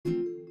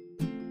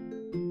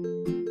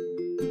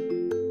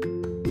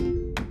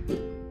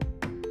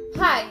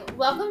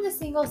Welcome to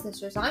Single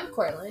Sisters. I'm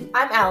Cortland.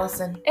 I'm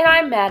Allison. And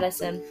I'm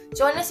Madison.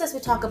 Join us as we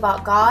talk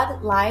about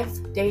God, life,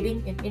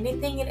 dating, and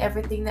anything and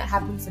everything that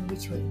happens in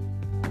between.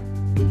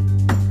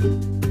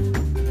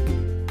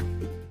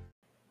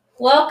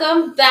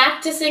 Welcome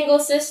back to Single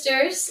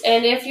Sisters.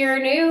 And if you're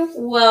new,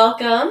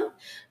 welcome.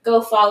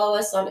 Go follow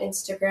us on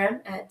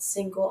Instagram at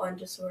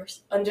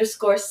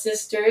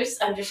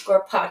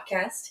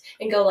single_sisters_podcast.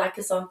 And go like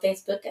us on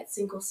Facebook at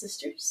Single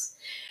Sisters.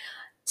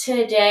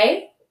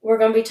 Today, we're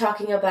going to be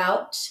talking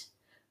about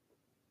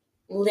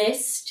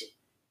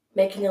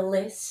making a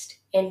list,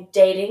 and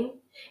dating.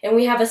 And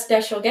we have a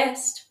special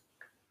guest,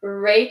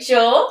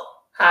 Rachel.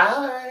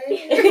 Hi. Yay!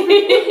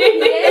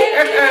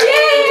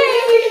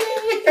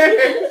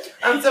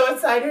 I'm so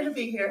excited to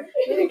be here.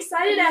 We're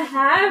excited to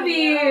have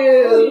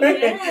you.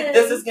 Yes.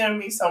 This is going to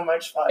be so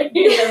much fun. It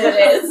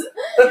is.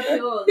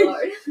 Oh,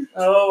 Lord.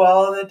 Oh,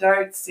 all the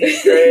dark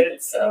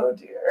secrets. Oh,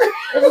 dear.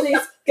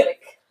 Everything's going to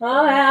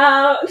come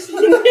out.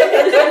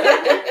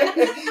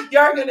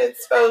 You're going to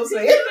expose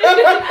me. You're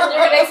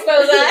going to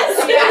expose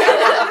us.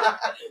 Yeah.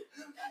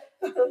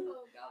 Oh,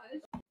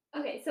 gosh.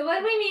 Okay, so what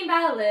do we mean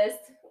by a list?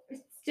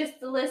 It's just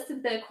a list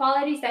of the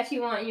qualities that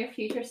you want in your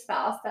future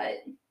spouse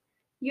that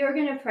you're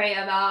going to pray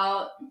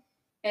about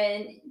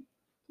and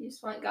you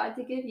just want God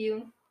to give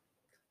you.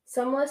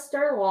 Some lists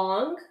are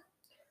long.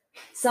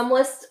 Some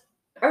lists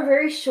are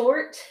very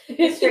short,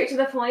 straight to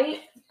the point.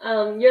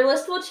 Your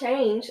list will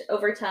change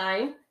over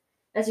time.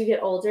 As you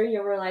get older,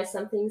 you'll realize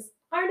some things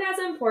aren't as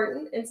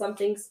important, and some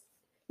things,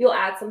 you'll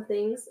add some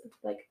things,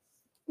 like,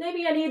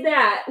 maybe I need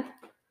that.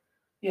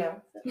 Yeah.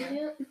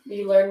 You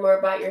learn more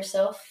about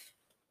yourself,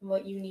 and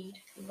what you need,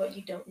 and what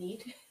you don't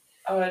need.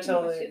 Oh, I What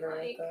totally you agree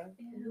like. with that.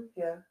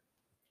 Yeah.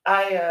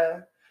 I,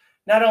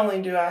 not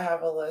only do I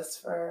have a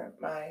list for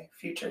my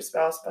future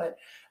spouse, but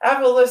I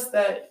have a list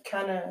that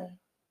kind of,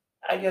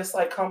 I guess,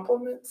 like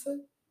complements it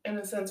in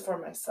a sense for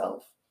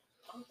myself.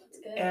 Oh, that's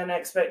good. And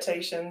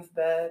expectations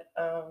that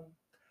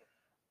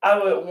I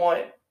would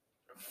want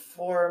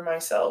for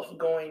myself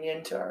going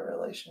into our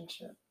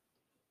relationship.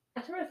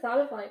 I've never thought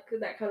of like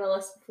that kind of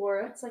list before.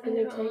 It's like a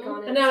new take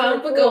on it. I know, I'm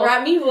It's really gonna cool.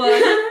 write me one.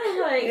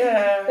 Like,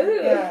 Yeah,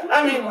 ooh. yeah.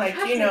 I mean, like,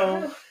 Have you to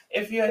know,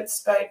 if you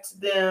expect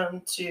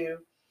them to,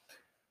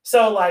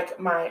 so like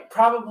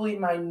probably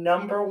my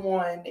number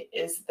one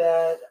is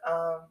that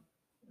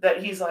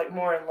that he's like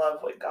more in love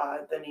with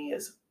God than he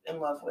is in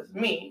love with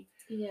me.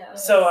 Yeah.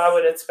 So I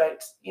would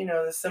expect, you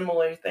know, the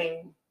similar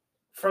thing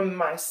from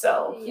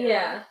myself.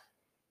 Yeah.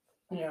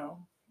 You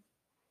know,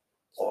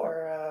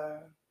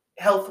 or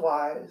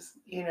health-wise,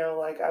 you know,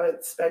 like I would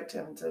expect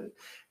him to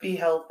be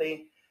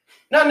healthy.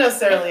 Not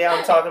necessarily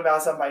I'm talking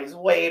about somebody's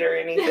weight or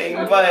anything,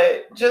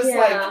 but just Yeah.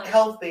 like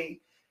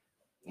healthy,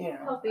 you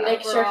know. Healthy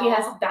Make sure he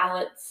has overall.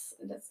 balance.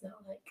 That's not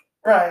like,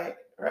 Right.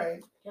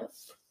 yep.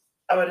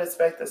 I would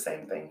expect the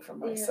same thing from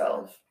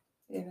myself,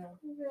 you know.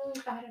 I really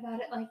thought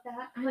about it like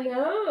that. I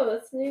know.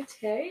 It's a new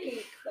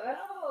take.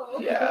 Wow.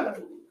 Yeah.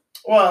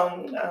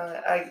 Well,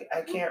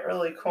 I can't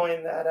really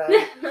coin that.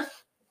 I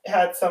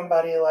had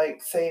somebody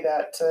like say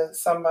that to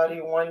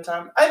somebody one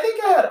time. I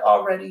think I had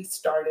already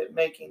started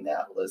making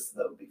that list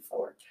though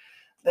before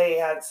they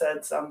had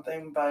said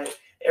something, but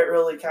it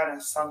really kind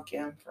of sunk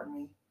in for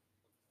me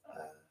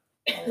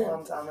a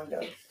long time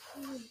ago.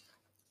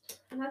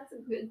 That's a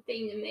good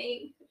thing to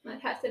make.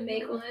 Might have to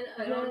make one.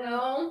 I don't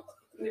know.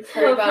 We've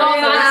heard On about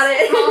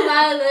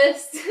my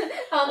list.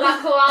 On my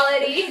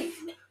quality.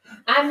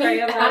 I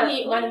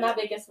mean, one of my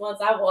biggest ones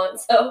I want,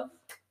 so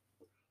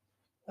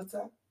What's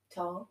that?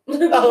 tall.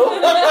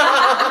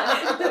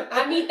 Oh.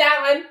 I need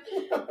that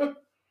one.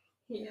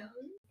 Yeah.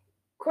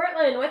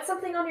 Cortland, what's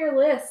something on your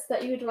list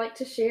that you would like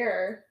to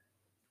share?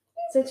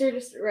 Since you're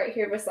just right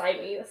here beside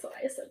me, that's why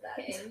I said that.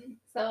 Okay.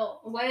 So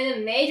one of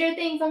the major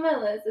things on my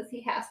list is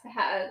he has to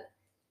have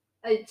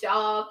a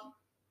job.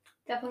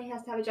 Definitely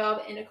has to have a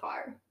job and a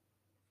car.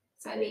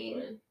 I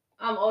mean,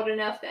 I'm old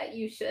enough that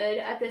you should,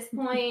 at this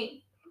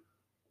point,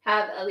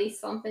 have at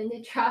least something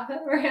to drive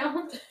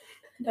around.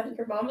 Not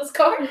your mama's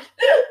car.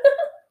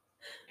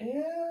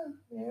 Yeah.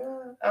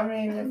 I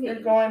mean, if you're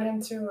going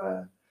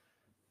into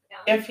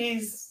if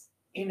he's,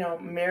 you know,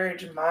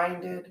 marriage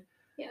minded,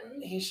 Yeah.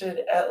 he should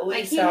at Like,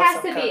 least he have has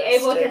some to kind be of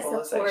able to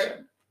stabilization.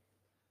 support,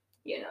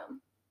 Yeah.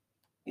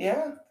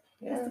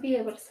 he has to be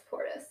able to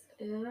support us.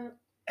 Yeah.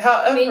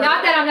 However, I mean,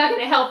 not that I'm not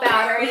going to help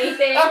out or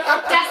anything.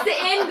 That's the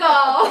end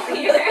goal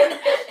here.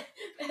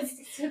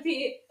 It's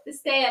to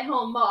stay at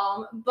home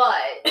mom,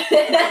 but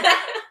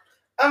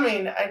I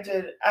mean,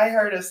 I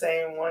heard a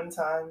saying one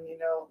time, you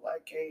know,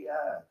 like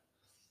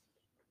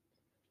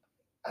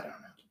I don't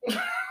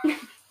know.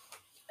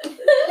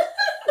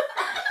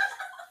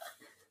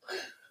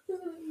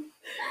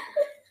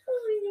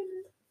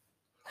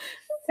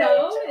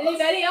 so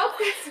anybody else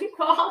has some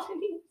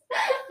qualities?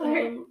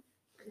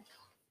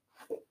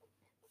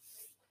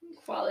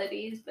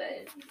 Qualities,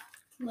 but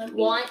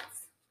wants.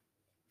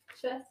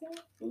 Should I say?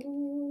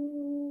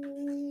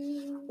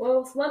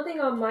 Well, one thing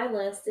on my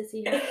list is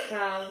he has to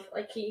have,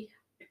 like, he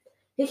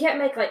can't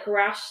make, like,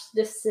 rash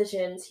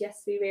decisions. He has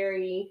to be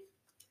very,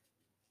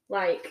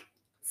 like,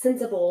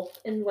 sensible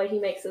in the way he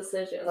makes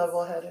decisions.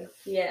 Level-headed.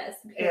 Yes,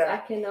 because Yeah.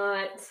 I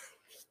cannot.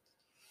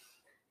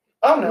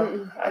 Oh no,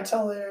 Mm-mm. I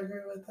totally agree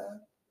with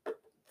that.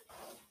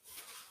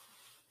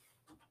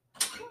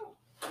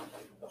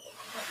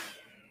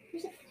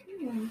 There's a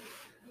fan.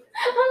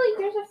 I'm like,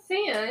 there's a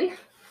fan.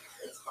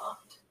 It's hot.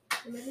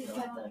 Maybe the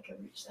fact that I can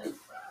reach that.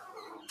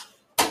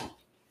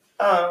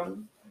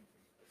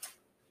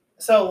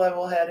 So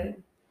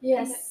level-headed.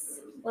 Yes,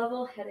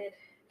 level-headed.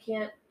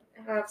 Can't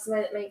have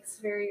somebody that makes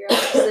very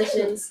rash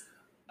decisions.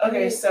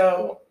 Okay,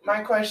 so my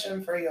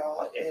question for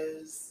y'all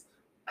is,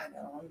 I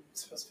know I'm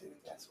supposed to be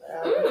the guest, but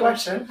I have a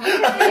question.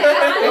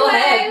 Go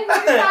ahead.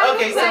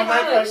 Okay, so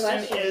my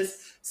question Questions.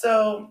 is,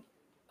 so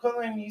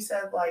Quillen, you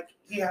said like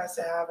he has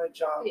to have a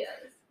job. Yes.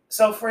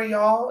 So for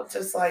y'all,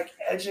 does like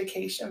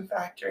education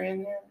factor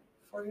in there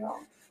for y'all?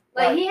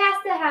 Like he has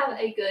to have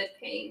a good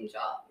paying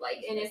job. Like,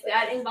 and if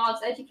that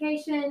involves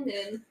education,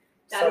 then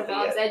that So be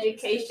involves it.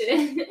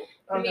 education.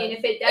 I Okay. mean,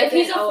 if it doesn't, If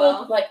he's a full, oh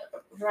well. like,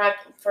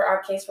 for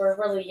our case, we're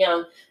really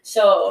young.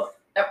 So,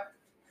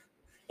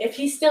 if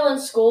he's still in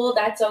school,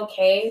 that's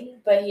okay.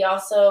 But he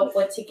also,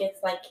 once he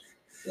gets, like,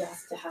 he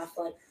has to have,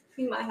 like,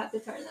 You might have to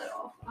turn that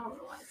off. I don't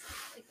know why it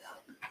sounds like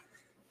that.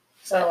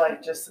 So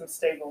like just some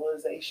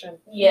stabilization.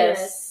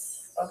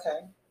 yes.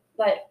 Okay.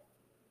 Like,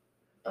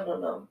 I don't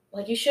know.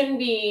 Like, you shouldn't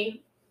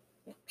be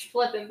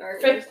Flipping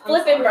burgers. I'm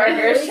flipping sorry.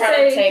 burgers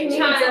trying to take He me.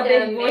 needs Trying a to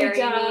big boy marry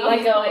job. me.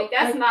 Like Like, a-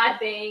 that's like- my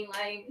thing.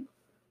 Like,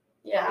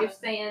 Yeah. you're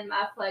saying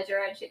my pleasure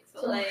at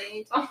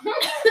Chick-fil-A.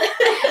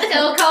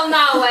 It'll come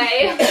my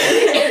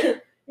way.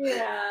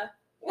 Yeah.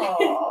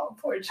 Oh,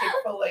 poor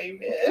Chick-fil-A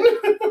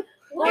man.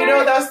 You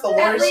know that's the At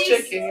worst least-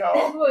 chicken,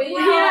 y'all. Well,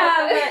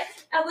 Yeah,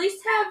 but at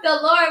least have the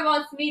Lord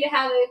wants me to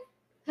have a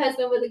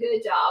husband with a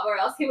good job, or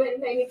else he wouldn't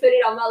make me put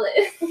it on my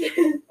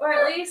list. or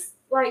at least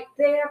like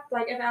they have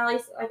like if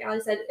Ali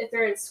said if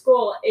they're in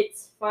school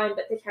it's fine,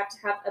 but they have to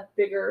have a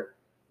bigger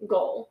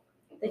goal.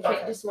 They can't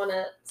Okay. just want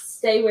to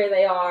stay where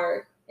they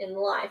are in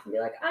life and be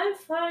like, I'm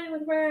fine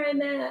with where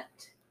I'm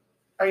at.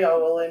 Are y'all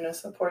willing to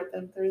support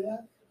them through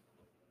that?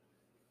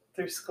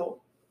 Through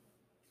school?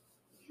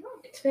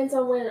 It depends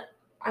on when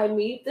I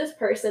meet this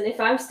person. If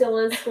I'm still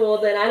in school,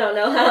 then I don't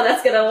know how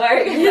that's gonna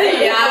work.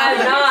 Yeah. I'm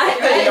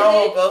not.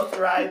 Y'all will both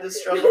ride the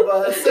struggle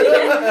bus.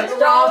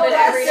 Robin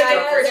every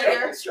night for struggle,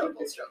 dinner.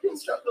 struggle, struggle,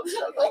 struggle,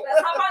 struggle.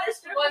 That's how my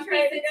struggle One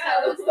train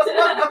person's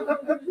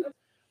goes.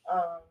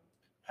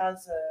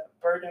 Has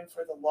a burden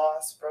for the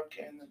lost,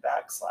 broken, and the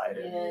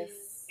backslider. Yes.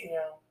 You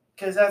know,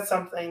 because that's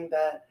something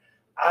that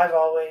I've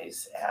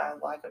always had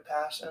like a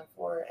passion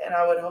for, and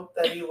I would hope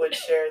that he would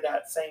share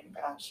that same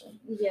passion.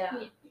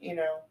 Yeah. You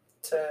know,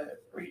 to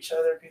reach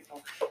other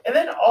people. And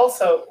then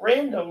also,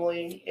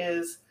 randomly,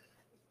 is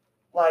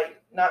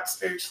like not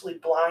spiritually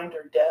blind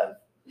or deaf.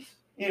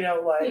 You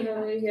know, like,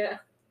 Yeah.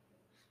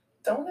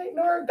 don't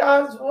ignore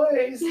God's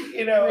voice.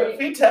 You know, Right. if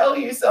he tell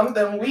you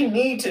something, we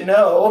need to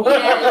know.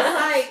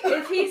 Like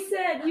if he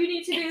said you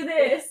need to do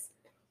this,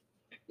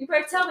 you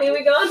better tell me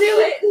we gonna do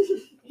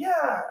it.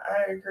 Yeah,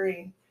 I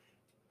agree.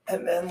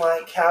 And then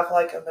like have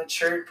like a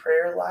matured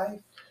prayer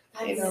life.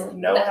 You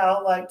know That-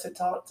 how like to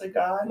talk to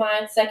God.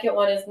 My second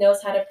one is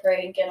knows how to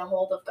pray and get a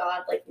hold of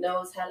God. Like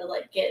knows how to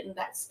like get in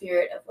that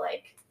spirit of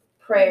like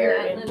prayer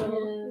That and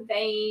little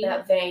vein.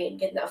 that vein,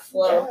 getting that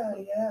flow.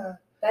 Yeah.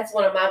 That's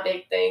one of my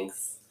big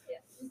things.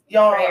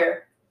 Y'all,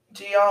 Prayer.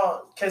 do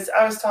y'all, because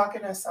I was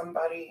talking to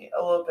somebody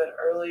a little bit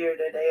earlier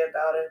today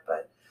about it,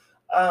 but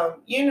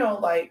you know,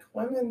 like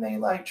women, they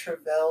like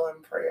travail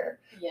in prayer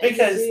Yes.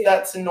 because Yeah.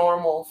 that's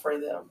normal for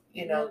them,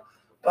 you know.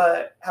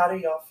 But how do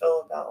y'all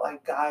feel about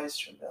like guys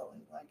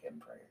travailing like in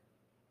prayer?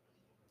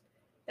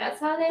 That's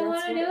how they That's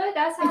want to what- do it.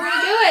 That's how they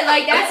do it.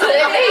 Like that's what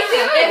they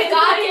do. If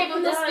God gave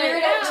them the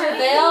spirit of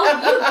travail,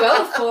 you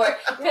go for it.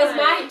 Because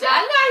my I'm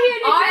dad, not here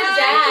to our judge,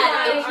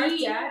 dad, like, Our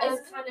he dad is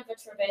kind of a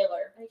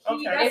travailer.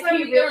 Okay. That's If why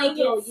he we really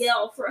really gets-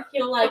 yell for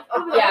He'll like,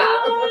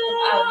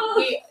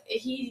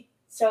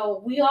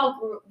 we all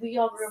grew up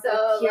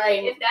So, with like,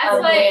 hearing if that's a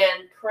what man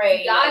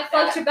pray. God like fucked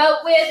that. your boat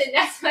with, and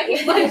that's what he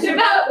fucked your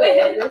boat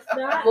with. It's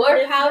not, More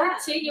it's power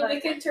not, to you. but- We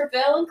can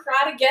travail and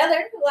cry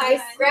together. Like,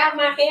 Yeah. grab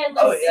my hand.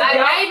 Oh, Let's yeah.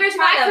 sing My neighbors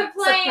might try to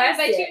complain, suppress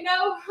but it. you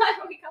know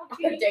what? We our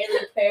gonna be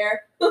daily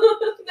prayer.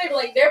 They're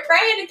like, they're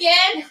praying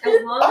again.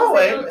 As long Oh, as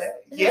they amen.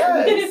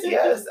 don't-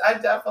 Yes, I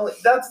definitely,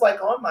 that's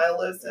like on my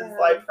list is Yeah.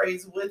 like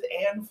praise with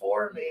and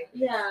for me.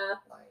 Yeah.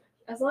 Like,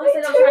 As long as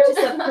they don't try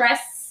to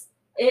suppress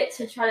it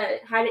to try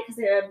to hide it because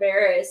they're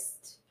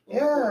embarrassed.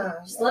 yeah.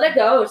 Just let it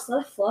go. Just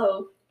let it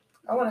flow.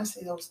 I want to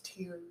see those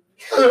tears.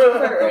 For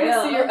I real.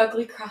 wanna see your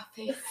ugly cry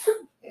face.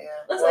 Yeah.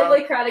 Let's well,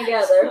 ugly cry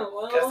together.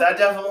 because I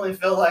definitely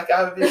feel like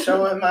I would be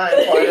showing mine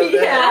part of it.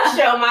 Yeah. I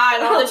show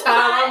mine all the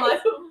time. I'm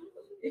like,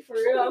 For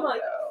real. I'm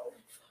like,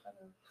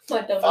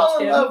 my double fall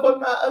in chin. love with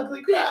my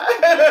ugly cry.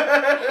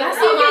 That's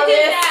If on my you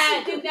did list.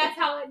 that, then that's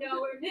how I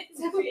know we're meant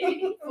to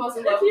be. Falls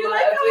in love If you with my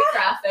like, ugly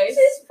cry face.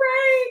 she's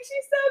praying.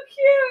 She's so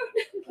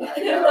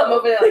cute. I'm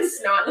over there like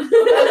snot.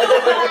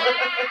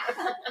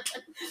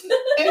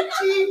 And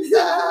Jesus.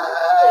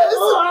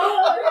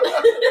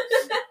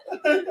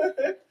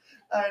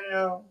 I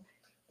know.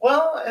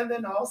 Well, and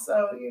then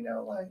also,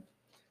 like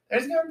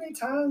there's gonna be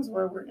times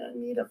where we're gonna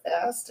need a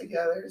fast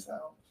together,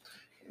 so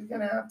you're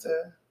gonna have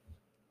to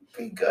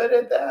be good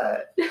at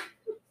that.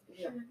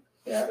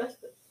 Yeah.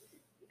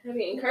 That'd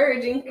be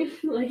encouraging.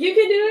 Like, you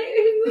can do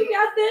it. We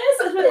got this.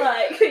 And we're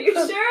like, are you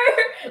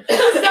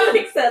sure?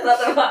 Something says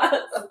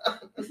otherwise.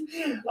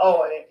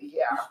 Oh,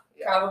 yeah.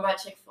 Probably my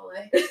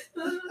Chick-fil-A. That's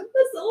the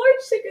Lord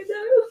chicken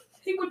though.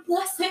 He would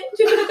bless it.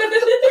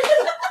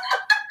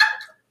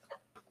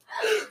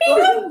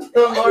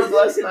 Lord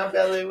bless my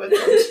belly with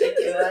some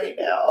chicken right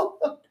now.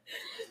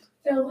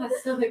 Fill my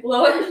stomach,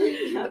 Lord.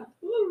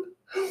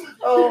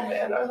 Oh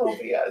man, I hope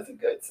he has a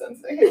good sense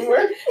of humor.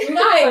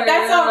 Right,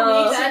 that's on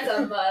me. That's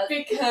a must.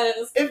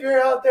 Because If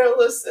you're out there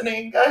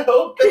listening, I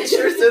hope that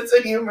your sense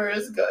of humor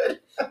is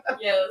good.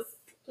 yes,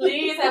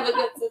 please have a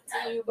good sense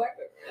of humor.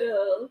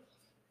 Yeah.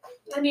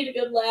 I need a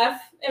good laugh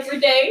every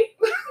day.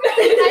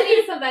 I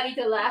need somebody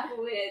to laugh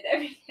with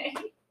every day.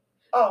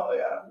 Oh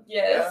yeah.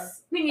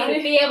 Yes. We need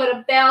to be able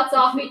to bounce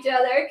off each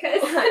other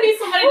because I need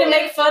somebody to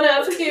make fun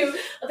of too.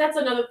 That's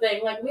another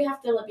thing. Like we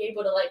have to be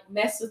able to like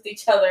mess with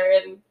each other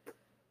and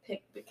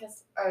pick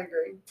because I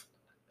agree.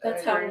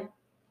 that's I agree. how.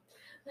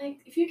 Like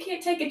if you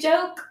can't take a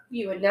joke,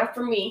 you are not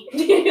for me.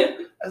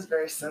 That's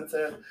very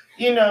sensitive.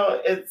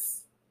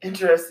 It's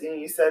interesting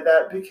you said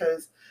that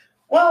because,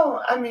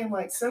 well, I mean,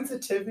 like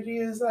sensitivity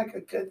is like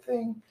a good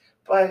thing,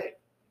 but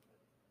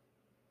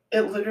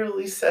it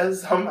literally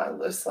says on my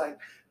list like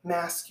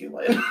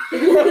masculine.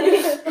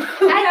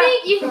 I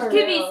think you For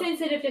can be real.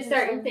 sensitive to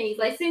certain things,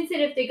 like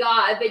sensitive to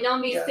God, but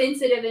don't be Yeah.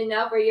 sensitive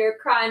enough where you're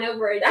crying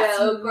over a That's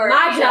joke or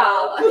my you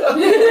know.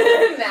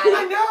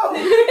 I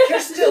know. You're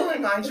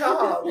stealing my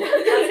job.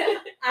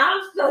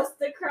 I'm supposed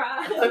to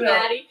cry. I know.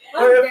 Maddie.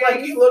 Or if very-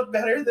 like you look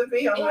better than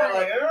me, I'm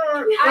like,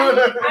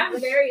 I'm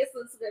very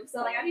sensitive,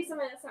 so like I need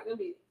somebody that's not gonna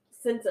be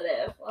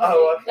sensitive. Like,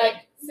 Oh, okay. Like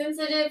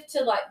sensitive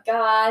to like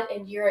God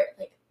and you're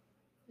like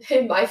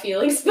in my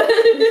feelings, but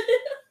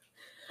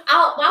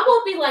I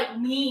won't be like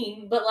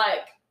mean, but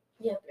like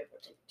yeah, people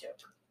take a joke.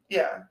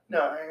 Yeah, no,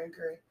 I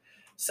agree.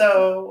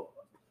 So,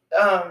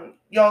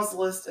 y'all's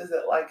list, is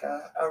it like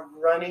a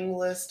running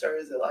list or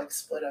is it like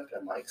split up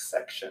in like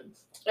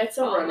sections? It's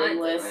a Oh, running mine's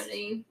list.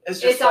 running.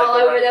 It's It's like all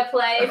a over run- the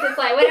place. It's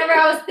like whatever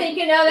I was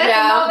thinking of at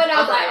Yeah, the moment,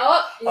 I was I'm like,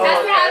 like, has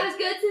oh, to have okay. his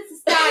good sense of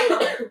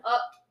style.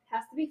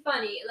 Has to be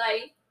funny.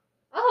 Like,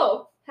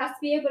 has to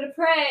be able to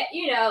pray.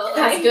 Has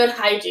Like, good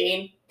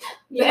hygiene.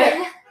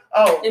 yeah.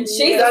 Oh, In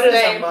Jesus' that is a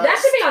name. must.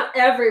 that should be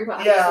on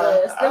everybody's Yeah,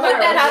 list. I No would matter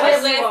Put that on what your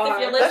you list are.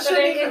 if you're That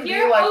shouldn't listening. even If be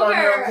you're like on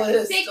over your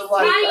list. 6 to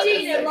like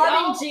Hygiene and that.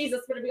 loving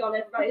Jesus would be on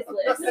everybody's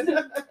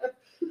list.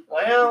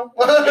 Well,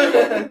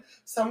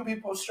 some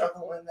people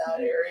struggle in that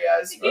area,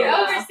 I If you're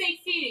suppose. over 16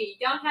 and you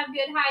don't have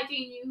good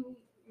hygiene, you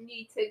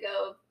need to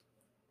go,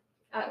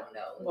 I don't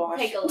know, Wash.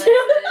 take a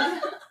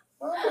lesson.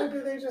 Well, maybe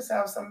they just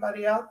have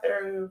somebody out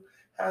there who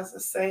has the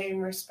same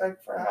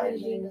respect for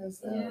hygiene as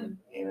them,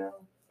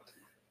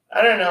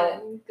 I don't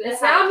know. Good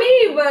It's not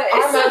hygiene. me, but Our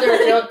it's mother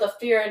drilled the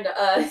fear into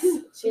us.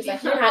 She's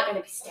like, you're not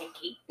gonna be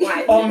stinky.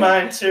 Why? Oh,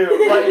 mine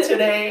too. Like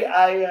today,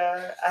 I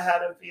had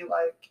to be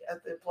like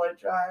at the blood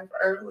drive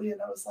early,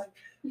 and I was like,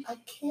 I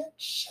can't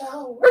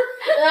shower.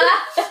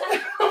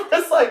 I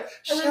was like,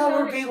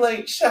 shower, be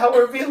late.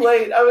 Shower, be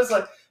late. I was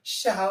like,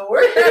 shower.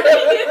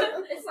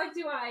 it's like,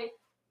 do I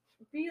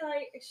be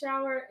like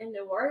shower and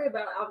then worry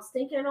about I'm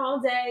stinking all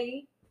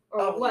day, or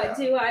Oh, what yeah.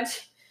 do I?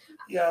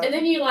 Yeah, And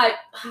then you like,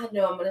 I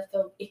know I'm gonna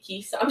feel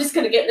icky, so I'm just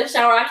gonna get in the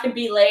shower. I can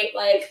be late.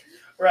 Like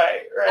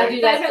right. I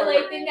do that Better for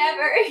late than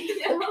never.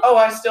 Oh,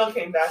 I still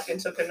came back and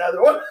took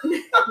another one.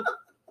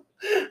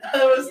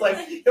 I was like,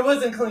 it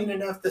wasn't clean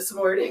enough this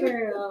morning.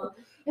 Girl,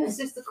 It was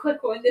just a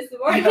quick one this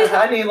morning.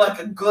 I need like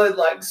a good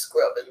like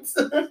scrubbing.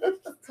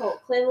 so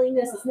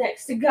cleanliness is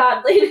next to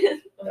godliness.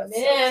 That's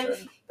man. so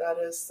true. That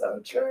is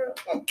so true.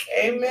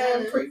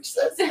 Amen. Yes. Preach,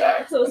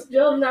 sister. So it's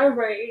building our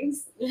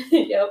brains.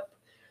 Yep.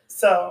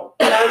 So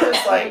I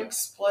just like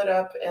split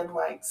up in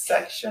like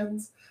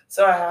sections.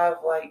 So I have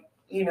like,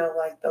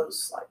 like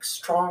those like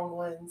strong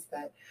ones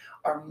that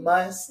are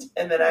must.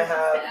 And then I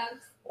have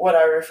what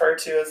I refer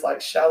to as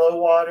like shallow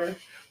water,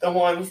 the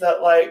ones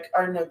that like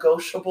are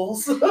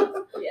negotiables.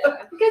 Yeah.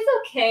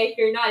 It's okay if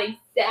you're not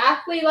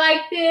exactly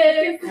like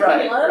this.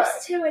 Right, Close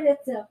right. to it,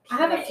 it's okay. I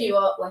have a few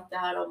like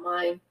that on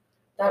mine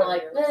that are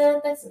like,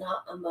 that's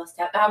not a must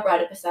have. I'll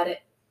write it beside it.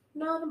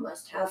 Not a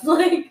must have.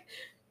 Like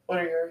What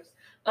are yours?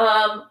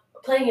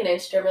 playing an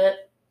instrument,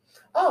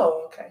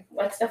 Oh, okay.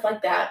 like stuff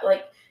like that.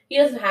 Like he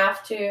doesn't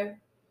have to,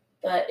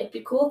 but it'd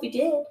be cool if he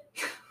did.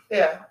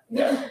 Yeah.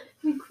 Yeah.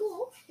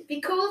 Cool. It'd be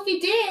cool if he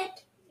did.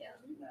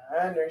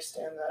 I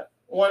understand that.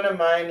 One of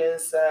mine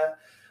is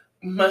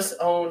must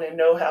own and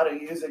know how to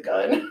use a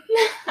gun.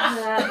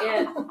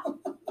 Yeah.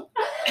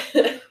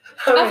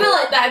 I feel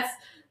like that's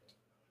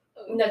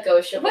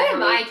negotiable. One for of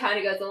me. mine kind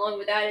of goes along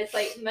with that. It's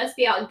like must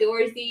be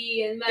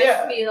outdoorsy and must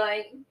Yeah. be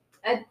like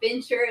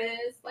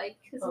adventurous, like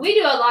because we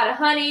do a lot of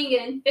hunting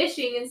and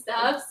fishing and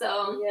stuff.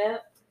 So Yeah.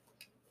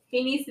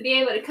 He needs to be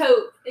able to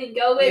cope and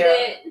go with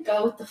Yeah. it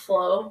Go with the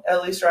flow.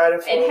 At least ride a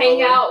and four-wheeler.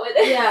 hang out with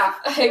it. Yeah.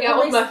 Hang out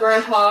with my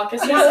grandpa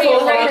because he's Not being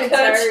full afraid of of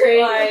dirt,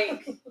 country.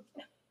 like,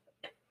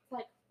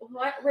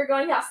 what? We're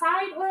going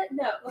outside? What?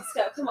 No, let's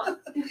go. Come on.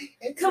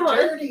 It's Come on.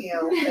 dirty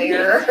out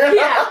there.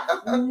 Yeah.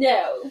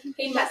 No.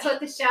 That's what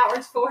the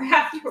shower's for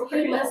afterwards.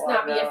 He must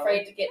not be I know.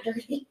 afraid to get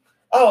dirty.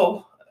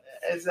 Oh,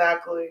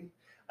 exactly.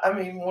 I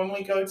mean, when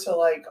we go to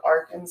like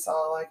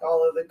Arkansas, like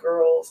all of the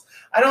girls,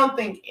 I don't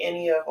think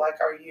any of like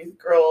our youth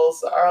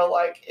girls are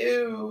like,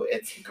 ew,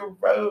 it's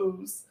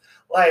gross.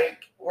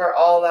 Like we're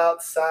all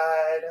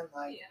outside and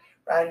like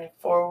riding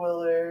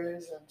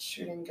four-wheelers and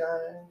shooting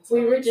guns.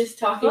 We were just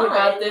talking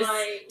about this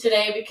Like,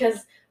 today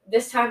because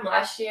this time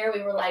last year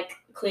we were like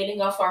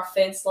cleaning off our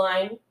fence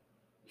line,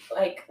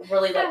 like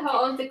really like I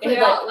home to and, clear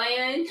like, out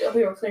land.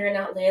 we were clearing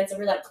out land, so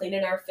we were like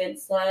cleaning our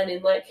fence line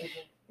and like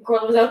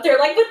girl was out there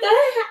like with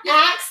the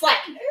axe like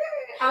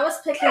I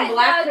was picking Cut down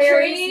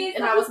blackberries trees.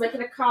 and I was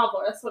making a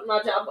cobbler. That's what my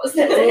job was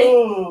that day.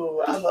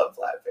 Ooh, I love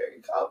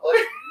blackberry cobbler.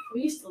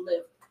 we used to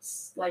live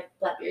like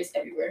blackberries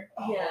everywhere.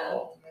 Yeah.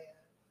 Oh man,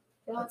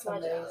 That's that's my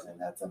job. amazing.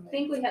 That's amazing. I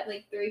think we had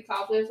like 3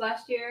 cobblers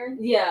last year.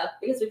 Yeah,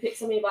 because we picked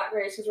so many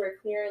blackberries because we were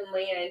clearing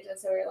land, and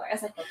so we were like, I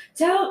was like,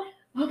 don't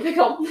pick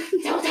them.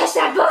 Don't touch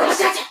that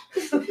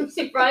bush.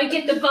 So Brian,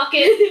 get the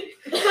bucket.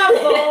 My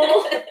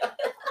bowl.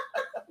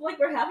 Like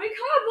we're having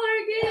cobbler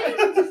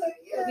again.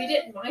 Yeah. We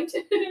didn't mind.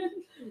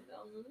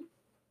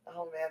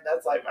 Oh man,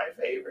 that's like my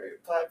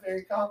favorite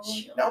blackberry cobbler.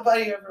 Sure.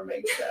 Nobody ever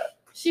makes that.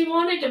 She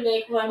wanted to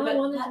make one, but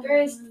wanted to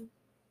blackberries make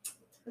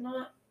are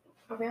not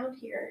around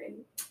here.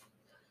 And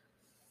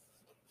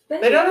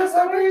They don't have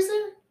blackberries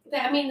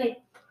there? I mean,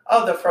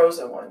 Oh, the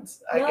frozen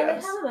ones, I No,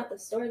 guess. they have them at the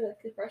store, the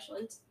fresh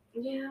ones.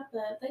 yeah,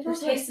 but they They're don't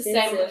so taste the same.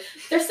 expensive.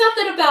 There's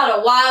something about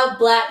a wild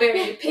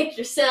blackberry you pick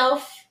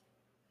yourself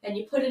and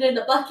you put it in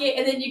the bucket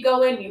and then you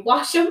go in and you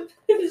wash them.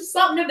 There's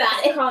something about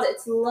It's it. called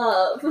it's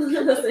love.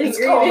 That's the It's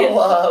called ingredient.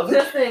 love.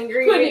 That's the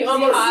ingredient.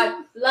 almost-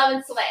 God, love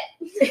and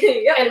sweat.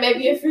 Yep. And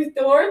maybe a few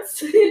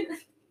thorns.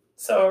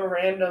 So a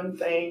random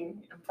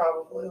thing, and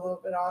probably a little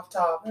bit off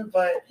topic,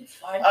 but It's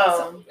fine.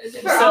 We're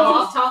So- all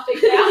off topic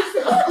now.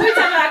 We're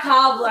talking about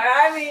cobbler.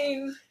 I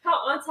mean, how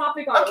on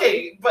topic are we?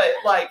 okay, but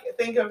like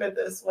think of it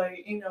this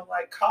way, you know,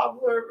 like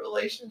cobbler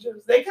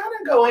relationships, they kind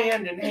of go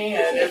hand in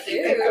hand if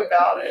you think do.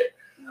 about it.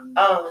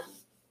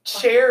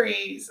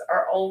 Cherries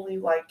are only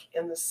like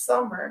in the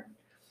summer.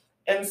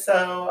 And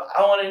so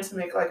I wanted to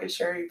make like a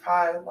cherry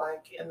pie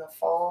like in the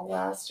fall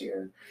last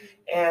year,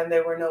 and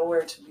they were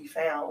nowhere to be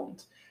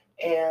found.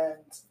 And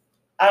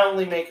I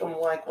only make them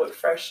like with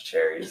fresh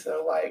cherries,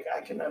 so like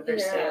I can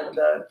understand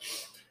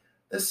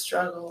the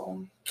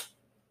struggle.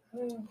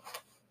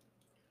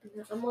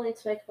 I'm willing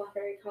to make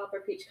blackberry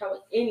cobbler, peach cobbler,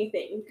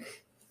 anything.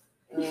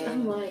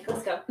 I'm Mm. like,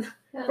 let's go.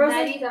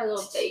 Maddie's our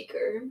little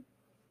baker.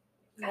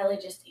 Allie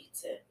just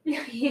eats it. Yeah.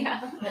 I do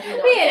not Me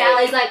and bake.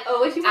 Allie's like, oh,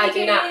 what you I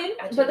making? do not. I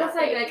do But not that's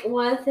bake. like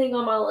one thing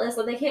on my list.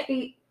 Like they can't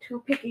be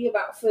too picky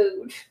about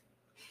food.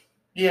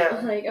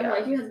 Yeah, Like I'm yeah.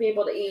 like, you have to be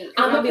able to eat.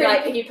 I'm a I'll be pretty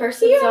like, picky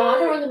person, so I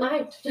don't really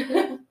mind.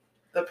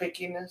 The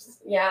pickiness.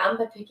 Yeah, I'm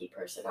a picky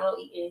person. I don't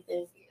eat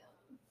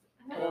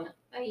anything.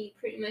 I eat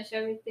pretty much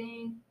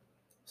everything.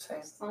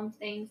 Same. Some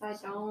things I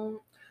don't.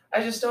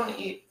 I just don't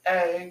eat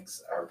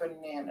eggs or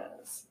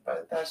bananas,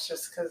 but that's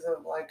just because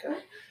of like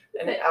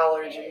an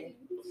allergy.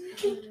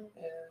 Yeah.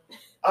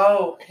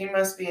 Oh, he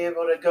must be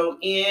able to go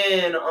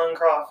in on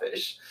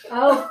crawfish.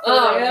 oh,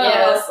 Oh, yeah.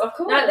 yes, of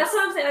course. That's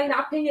what I'm saying. Like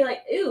not picky.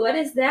 Like, ooh, what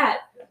is that?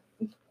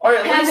 Or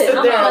at least Habit. sit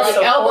there I'm and like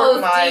support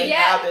elbows my deep.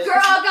 Yeah, habit.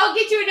 girl, go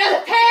get you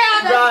another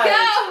pound. Let's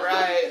go.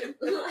 Right.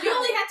 You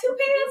only had 2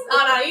 pans?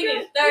 Oh no, you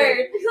need a third.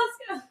 Let's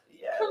go.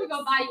 Yeah. I'm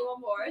gonna buy you one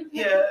more.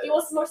 Yeah. You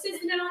want some more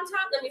seasoning on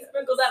top? Let me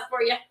sprinkle that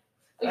for you.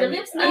 With your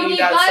lips I need need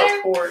that butter?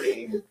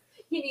 supporting.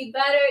 You need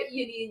butter.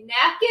 You need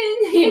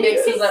napkin. He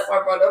mixes up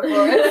our butter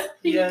for us.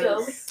 Here you go.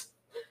 Yes.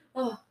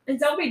 And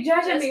don't be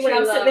judging That's me when I'm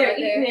true sitting love there right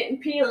eating there. it and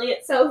peeling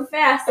it so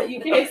fast that you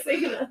can't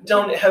see it.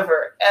 Don't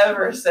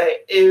ever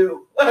say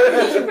ew.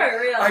 For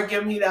real. Or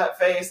give me that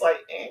face like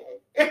eh.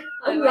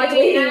 I'm Like, like,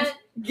 wait, leave.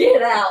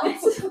 Get out.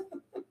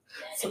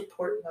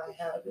 Support my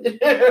habit.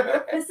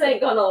 This ain't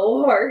gonna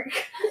work.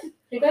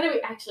 You gotta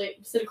actually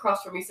sit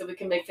across from me so we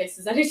can make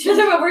faces at each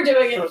other while we're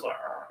doing it.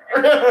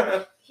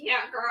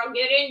 Yeah, girl,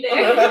 get in there.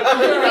 Get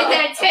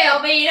that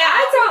tail beat out.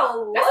 I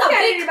don't That's look a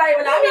at big- anybody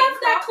when You I'm have eating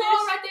that crawfish.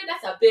 claw right there?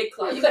 That's a big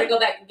claw. You better go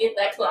back and get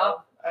that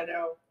claw. I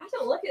know. I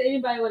don't look at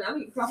anybody when I'm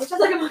eating crawfish. I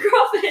look at my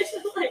crawfish.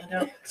 I'm like, I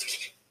know.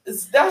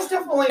 That's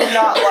definitely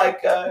not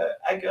like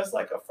I guess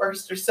like a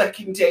first or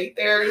second date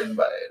there,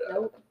 but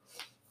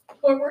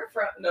Where we're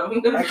from. No. I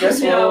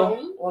guess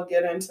No. we'll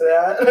get into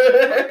that.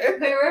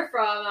 Where we're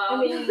from, I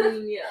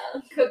mean, yeah.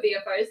 could be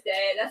a first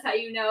date. That's how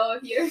you know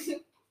if you're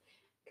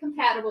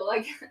compatible.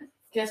 Like,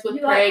 Guess with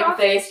You like praying crawfish?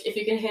 face, if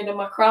you can handle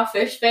my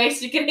crawfish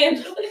face, you can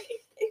handle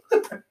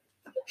it.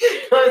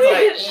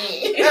 I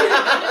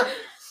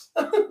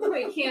was like, where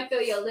you can't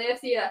feel your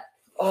lips. Yeah.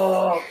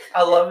 oh,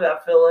 I love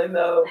that feeling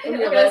though. And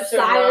Your your lips are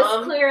sides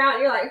numb. clear out,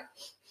 and you're like,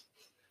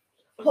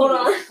 Hold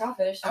on.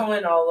 Crawfish. I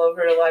went all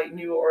over like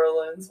New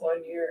Orleans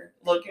one year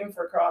looking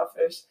for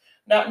crawfish,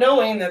 not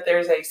knowing that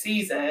there's a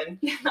season.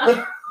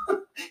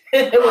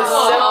 It was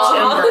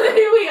Aw.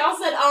 September. We all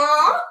said,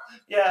 "Aw."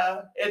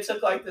 Yeah, it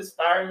took like this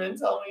fireman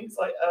tell me, he's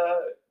like,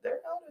 they're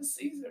out of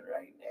season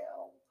right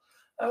now.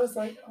 I was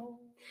like, oh.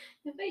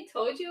 If I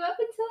told you up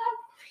until that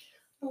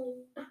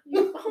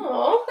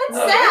Oh, that's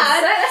Oh,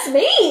 sad. That's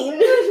mean. you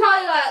was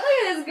probably like, look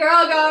at this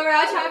girl going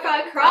around trying to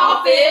find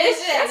crawfish.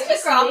 That's just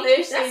just crawfish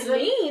mean. That's season.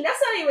 mean. That's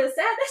not even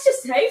sad. That's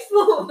just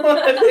hateful.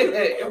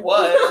 It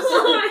was.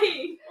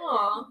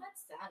 Aw,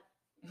 that's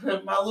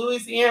sad. My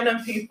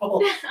Louisiana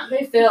people,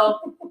 They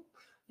feel.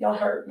 y'all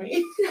hurt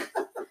me.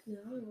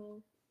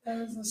 No. That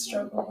was a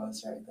struggle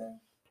bus right there.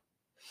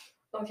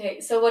 Okay,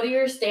 so what are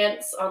your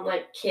stance on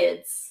like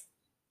kids?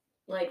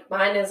 Like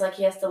mine is like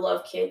he has to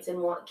love kids and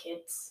want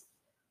kids.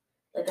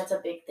 Like that's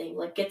a big thing.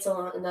 Like gets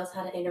along and knows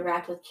how to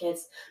interact with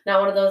kids. Not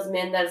one of those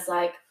men that's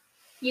like,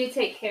 You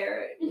take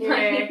care of it.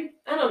 yeah,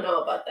 I don't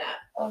know about that.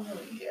 Oh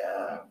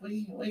yeah,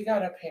 we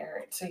got a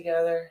parent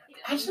together.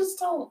 I just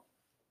don't.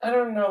 I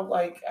don't know.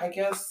 Like I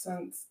guess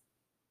since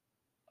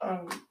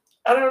I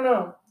don't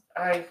know.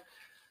 I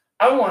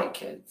want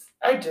kids.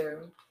 I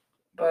do,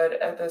 but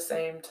at the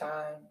same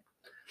time,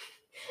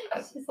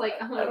 She's like,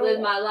 I'm I gonna don't live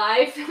my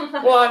life.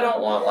 well, I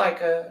don't want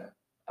like a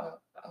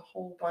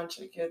whole bunch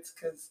of kids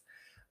because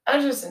I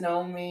just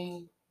know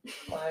me.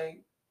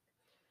 Like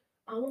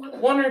I want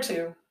one or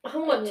two. I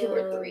want 2 Yeah.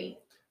 or 3.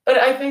 But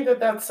I think that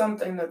that's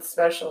something that's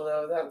special,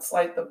 though. That's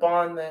like the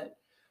bond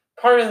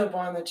part of the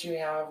bond that you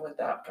have with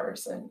that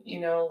person. You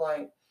know,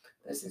 like,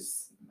 this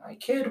is my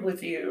kid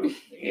with you.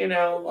 You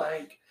know,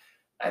 like,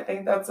 I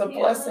think that's a Yeah.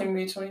 blessing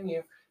between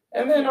you.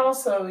 And then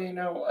also, you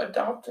know,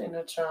 adopting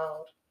a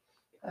child.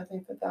 I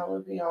think that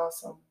would be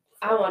awesome.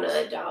 I want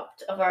to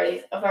adopt. I've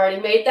already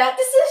made that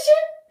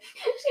decision.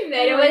 She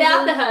made it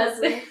without the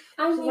husband.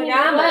 I She's mean, like,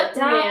 I'm what,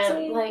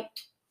 adopting. man? Like,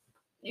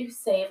 you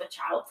save a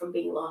child from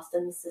being lost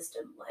in the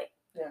system. Like,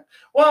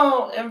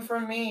 Well, and for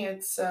me,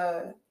 it's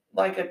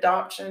like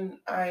adoption.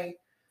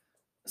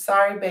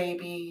 Sorry,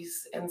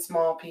 babies and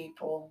small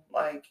people,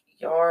 like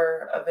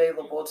you're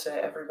available to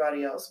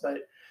everybody else, but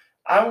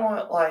I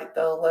want like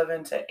the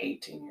 11 to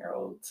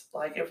 18-year-olds.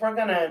 Like, if we're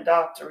gonna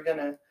adopt, we're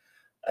gonna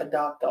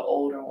adopt the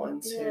older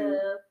ones who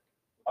Yeah.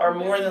 are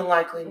more than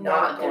likely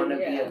not Not going to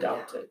gonna- be yeah.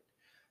 adopted.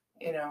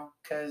 You know,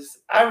 because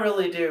I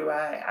really do.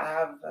 I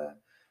have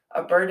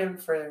a burden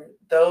for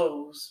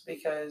those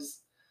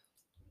because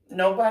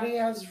nobody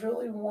has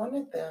really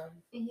wanted them.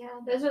 Yeah,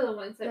 those are the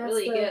ones that That's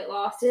really the get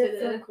lost to the.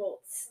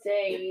 Difficult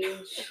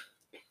stage.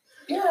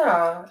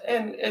 Yeah,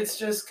 and it's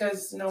just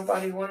because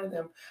nobody wanted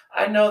them.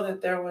 I know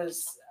that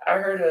I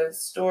heard a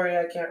story,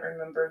 I can't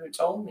remember who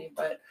told me,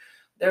 but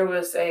there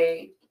was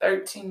a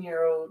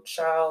 13-year-old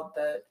child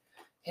that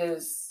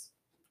his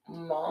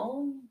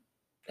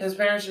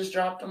parents just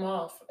dropped him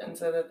off and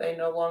said that they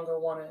no longer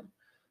wanted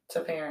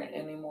to parent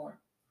anymore.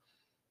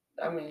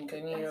 I mean,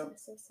 can you?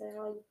 That's so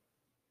sad.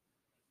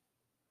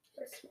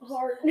 It's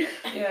hard.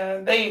 Yeah,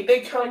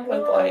 they come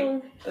with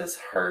like this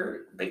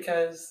hurt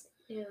because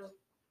Yeah.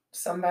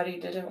 somebody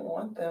didn't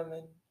want them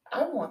and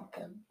I want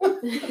them.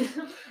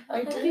 I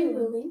I'd be do.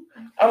 willing.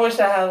 I wish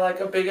I had like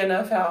a big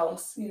enough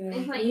house, you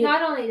And know. like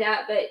not only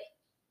that, but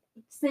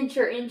since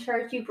you're in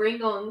church, you bring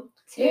them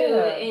too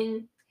Yeah.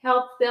 and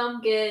help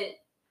them get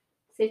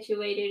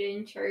situated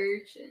in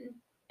church and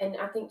And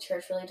I think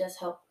church really does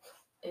help.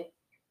 It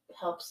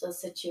helps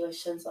those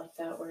situations like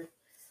that where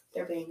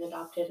they're being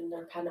adopted and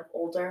they're kind of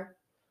older.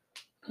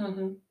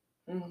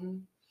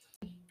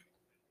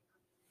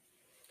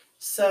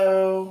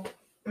 So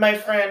my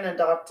friend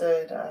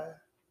adopted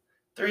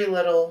 3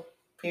 little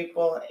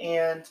people,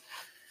 and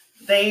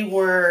they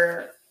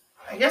were,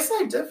 I guess,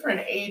 like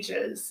different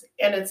ages.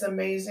 And it's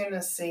amazing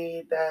to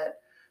see that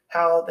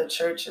how the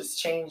church has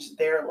changed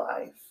their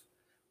life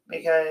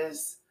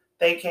because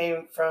they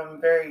came from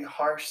very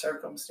harsh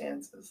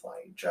circumstances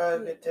like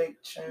drug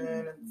addiction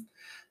and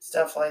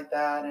stuff like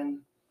that. And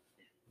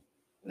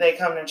they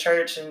come to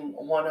church and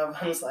one of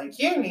them's like,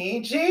 "You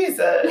need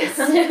Jesus."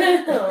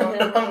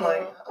 I'm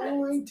like,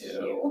 "Oh, I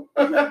do."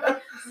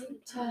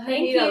 I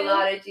need a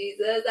lot of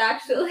Jesus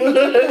actually.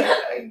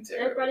 I do.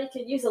 Everybody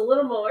could use a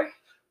little more.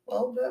 A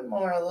little bit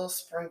more, a little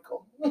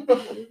sprinkle.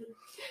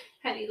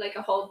 I need like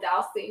a whole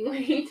dousing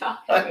when you talk.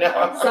 I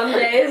know. Some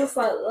days it's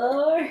like,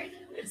 Lord.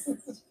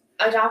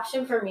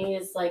 Adoption for me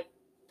is like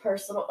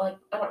personal, like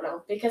I don't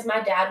know, because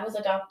my dad was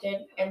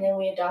adopted and then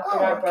we adopted Oh,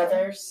 our okay.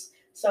 brothers.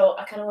 So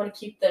I kind of want to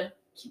keep the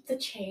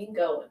chain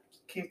going.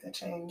 Keep the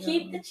chain going.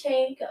 Keep the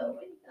chain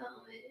going.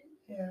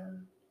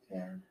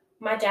 Yeah.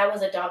 My dad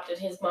was adopted.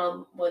 His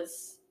mom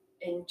was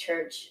in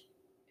church,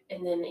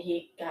 and then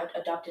he got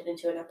adopted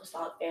into an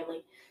apostolic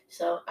family.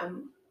 So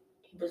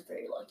he was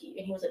very lucky,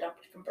 and he was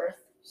adopted from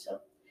birth. So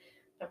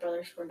my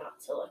brothers were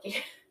not so lucky.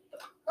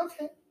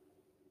 Okay.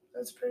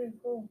 That's pretty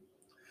cool.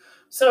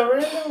 So,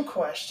 random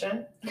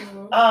question.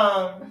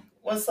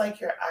 What's like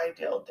your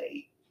ideal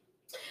date?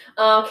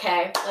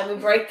 Okay, let me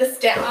break this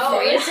down for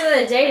Oh, you. into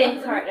the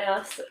dating part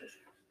now.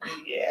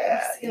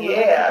 Yeah, Still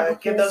yeah.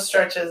 love Get this. those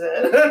stretches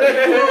in.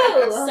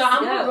 So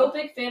I'm go. a real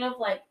big fan of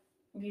like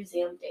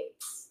museum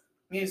dates.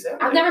 Museum.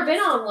 I've never been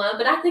on one,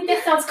 but I think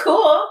that sounds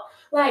cool.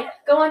 Like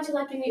going to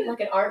like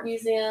an art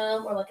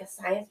museum or like a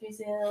science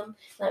museum,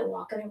 like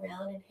walking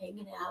around and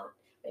hanging out.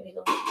 Maybe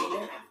go to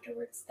dinner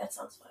afterwards. That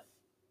sounds fun.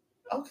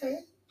 Okay.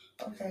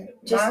 Okay.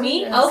 Just Mine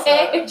me? is,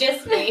 Okay,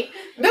 just me.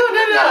 No.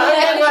 I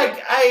Yeah. mean,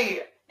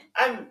 like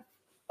I'm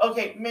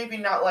okay. Maybe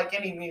not like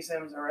any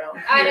museums around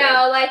here. I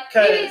know, like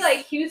maybe 'Cause-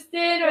 like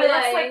Houston or Well,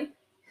 that's like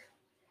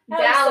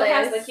Alex still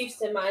has Dallas. the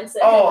Houston mindset.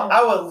 Oh,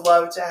 I would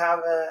love to have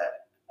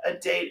a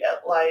date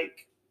at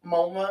like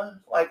MoMA,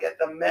 like at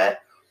the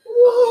Met.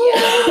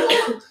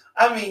 Yeah.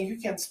 I mean, you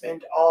can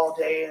spend all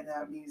day in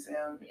that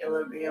museum. It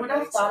would be When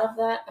amazing. I thought of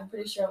that, I'm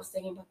pretty sure I was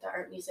thinking about the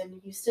art museum in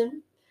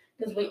Houston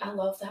because I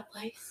love that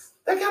place.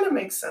 That kind of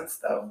makes sense,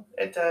 though.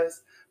 It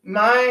does.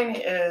 Mine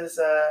is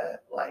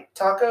like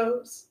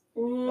tacos.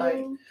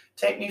 Like,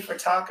 take me for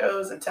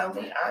tacos and tell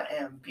me I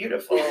am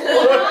beautiful.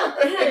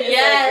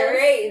 Yes. A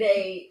great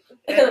date.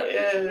 I It don't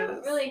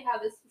is. really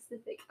have a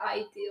specific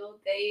ideal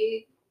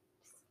date.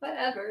 Just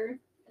whatever.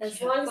 As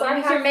Yeah. long As as long I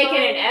as have you're making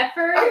fun. an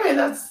effort. I mean,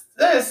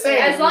 that is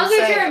saying. As long as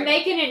you're saying.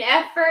 making an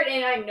effort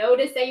and I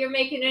notice that you're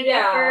making an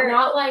Yeah, effort.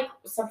 Not like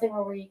something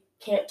where we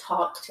can't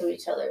talk to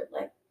each other.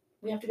 Like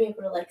we have to be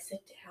able to like sit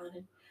down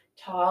and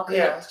talk or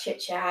Yeah. like, chit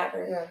chat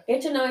or Yeah.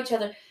 get to know each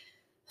other.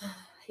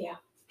 Yeah.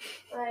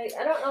 Like,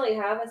 I don't really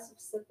have a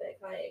specific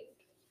like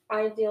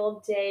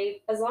ideal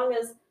date. As long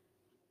as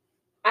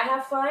I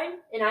have fun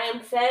and I am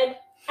fed,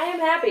 I am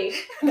happy.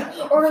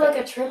 Or like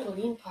a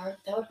trampoline park.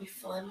 That would be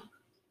fun.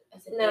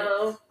 As a date.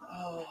 No.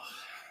 Oh.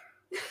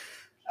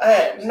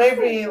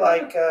 Maybe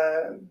like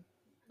a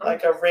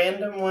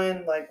random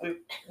one. Like we're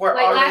Like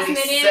last already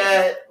minute?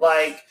 set.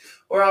 Like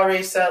we're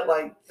already set.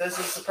 Like this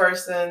is the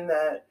person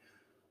that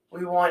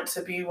we want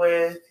to be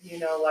with. You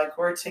know, like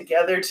we're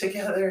together.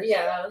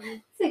 Yeah.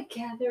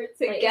 Together.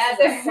 Like, it's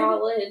a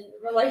solid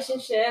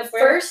relationship.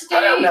 where First date.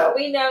 I don't know.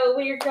 We know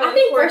we're going. I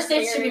think towards first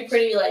dates should be marriage.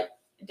 pretty like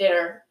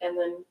dinner and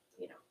then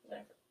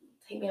whatever.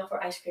 Take me out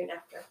for ice cream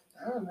after.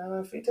 I don't know.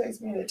 If he takes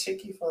me to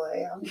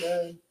Chick-fil-A, I'm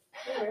good.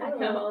 I don't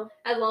know.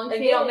 As long as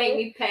Again, you don't make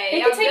me pay.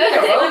 They I'm can take me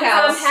to good. As long as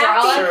I'm Roadhouse for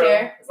all I happy.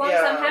 care. As long as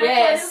I'm Yeah. happy,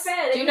 Yes. fun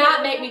and fed. Do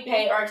not make me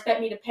pay or expect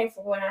me to pay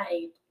for what I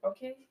ate.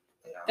 Okay.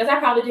 Yeah. Because I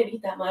probably didn't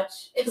eat that much.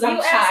 If Because I'm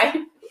you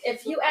shy.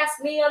 If you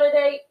ask me on a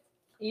date,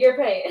 you're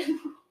paying.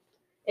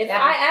 If Yeah.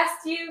 I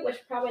asked you, which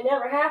probably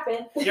never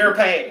happened, You're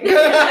paying.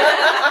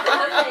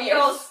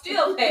 You're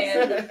still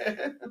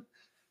paying.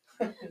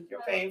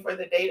 You're paying for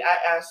the date I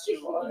asked you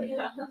on.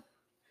 yeah.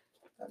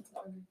 That's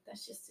funny.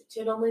 That's just a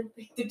gentleman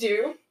thing to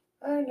do.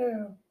 I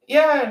know.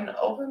 Yeah, and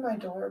open my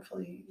door,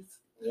 please.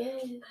 Yeah.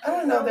 I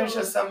don't know. There's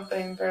just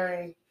something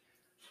very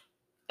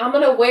I'm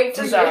gonna wait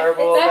for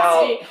desirable you.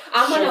 about Exactly.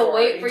 I'm gonna chivalry.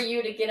 wait for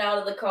you to get out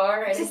of the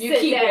car, and Just if you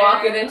sit keep there.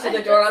 walking into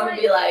the door, I'm gonna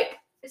be like,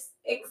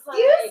 Excuse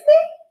me?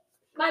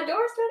 My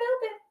door's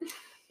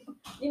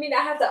You mean I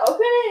have to open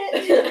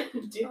it? not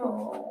open. Dude.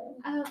 Oh,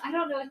 I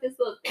don't know what this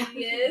little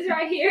thing is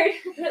right here.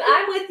 When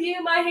I'm with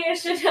you, my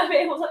hands should not be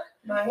able to.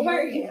 my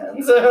Or-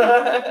 hands.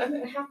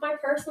 I have my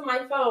purse and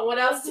my phone. What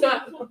else do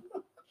I?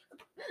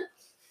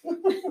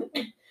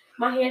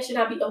 My hand should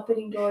not be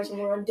opening doors when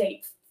we're on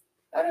dates.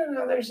 I don't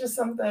know. There's just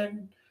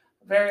something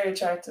very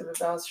attractive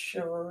about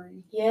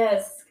chivalry.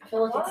 Yes, I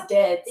feel like it's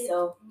dead.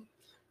 So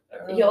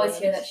you always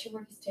hear that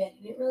chivalry is dead,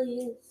 and it really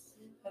is.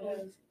 It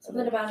is.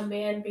 Something about a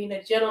man being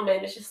a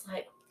gentleman is just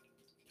like,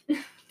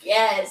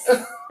 yes.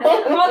 I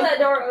didn't want that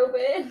door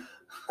open.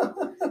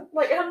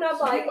 Like, I'm not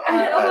like, I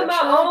can open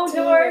my own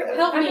door.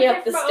 Help I me can up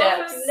pick the my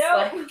own steps. No.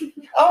 Like,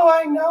 Oh,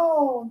 I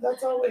know.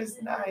 That's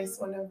always nice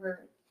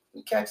whenever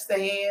you catch the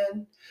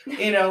hand.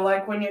 You know,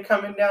 like when you're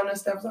coming down the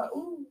steps, like,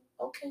 ooh,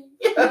 okay.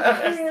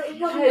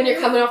 when you're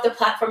coming off the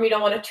platform, you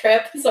don't want to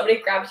trip.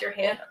 Somebody grabs your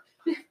hand.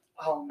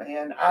 Oh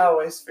man, I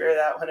always fear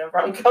that whenever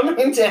I'm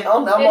coming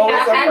down. I'm It always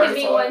had a to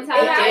be person. one It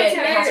time. Yeah, did. it's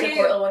It happened very in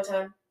Portland one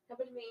time.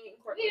 Happened to me in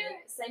Portland. Yeah.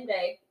 Same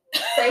day.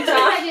 Same time.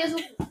 I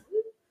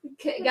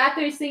just got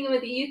through singing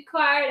with the youth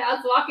choir and I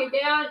was walking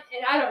down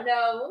and I don't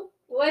know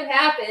what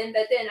happened,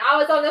 but then I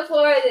was on the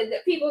floor and the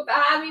people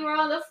behind me were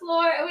on the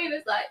floor and we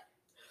was like,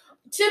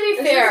 To be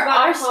This fair, is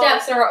about our home.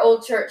 steps in our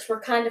old church were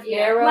kind of Yeah,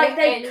 narrow. Like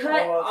they And-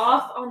 cut Oh, okay.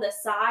 off on the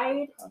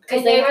side. Okay.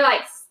 and they were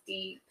like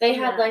steep. They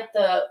had Yeah. like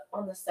the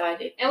on the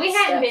side. And we the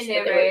hadn't steps, been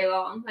there but very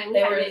long. Like we They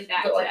hadn't were been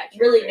back to like that church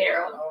really very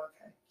narrow. long. Oh,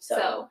 okay.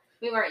 So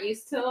we weren't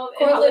used to them.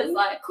 And I was Cortland,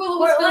 like, Cortland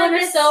was feeling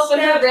Cortland herself in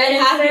her stepped red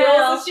and high heels,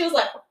 fell. and she was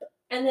like,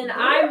 And then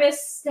I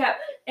misstepped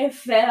and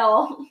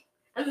fell.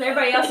 And then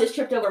everybody else just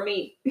tripped over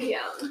me. yeah.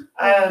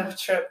 I have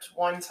tripped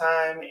one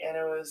time, and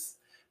it was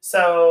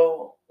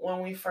so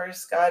when we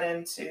first got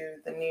into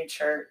the new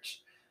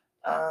church,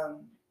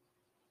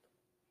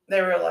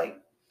 they were like,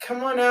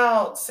 "Come on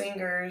out,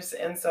 singers,"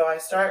 and so I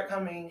start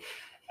coming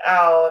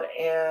out,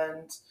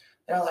 and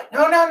they're like,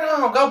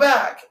 "No, go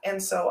back,"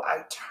 and so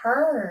I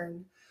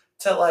turn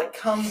to like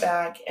come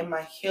back and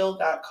my heel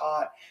got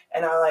caught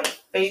and I like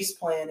face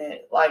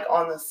planted like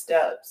on the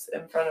steps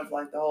in front of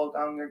like the whole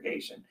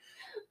congregation.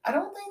 I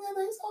don't think that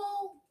they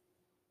saw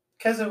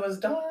because it was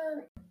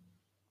dark.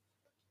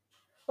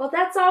 Well,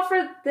 that's all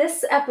for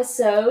this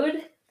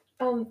episode.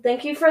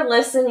 Thank you for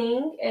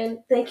listening, and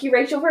thank you,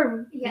 Rachel,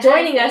 for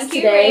joining us thank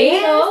you, today.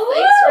 Rachel.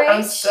 Thanks, Rach.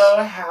 I'm so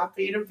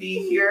happy to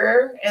be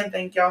here, and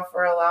thank y'all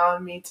for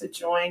allowing me to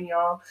join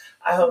y'all.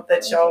 I hope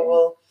that y'all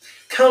will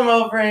come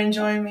over and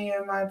join me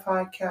in my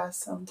podcast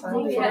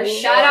sometime. Yeah,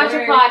 Shout out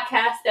your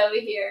podcast over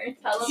here.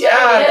 Tell them Yeah,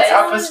 about it.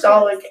 the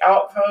Apostolic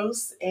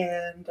Outpost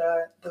and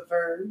the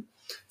Verb.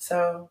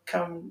 So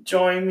come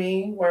join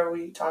me where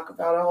we talk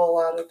about a whole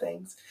lot of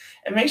things.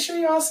 And make sure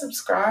y'all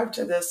subscribe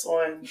to this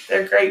one.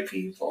 They're great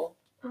people.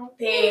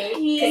 Thank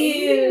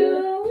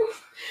you.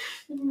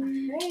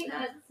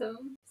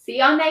 Awesome. See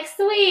y'all next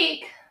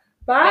week.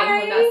 Bye.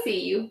 Wait, we'll not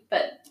see you,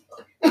 but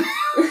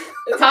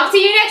talk to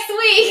you next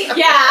week.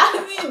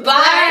 Yeah.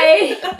 Bye. Bye.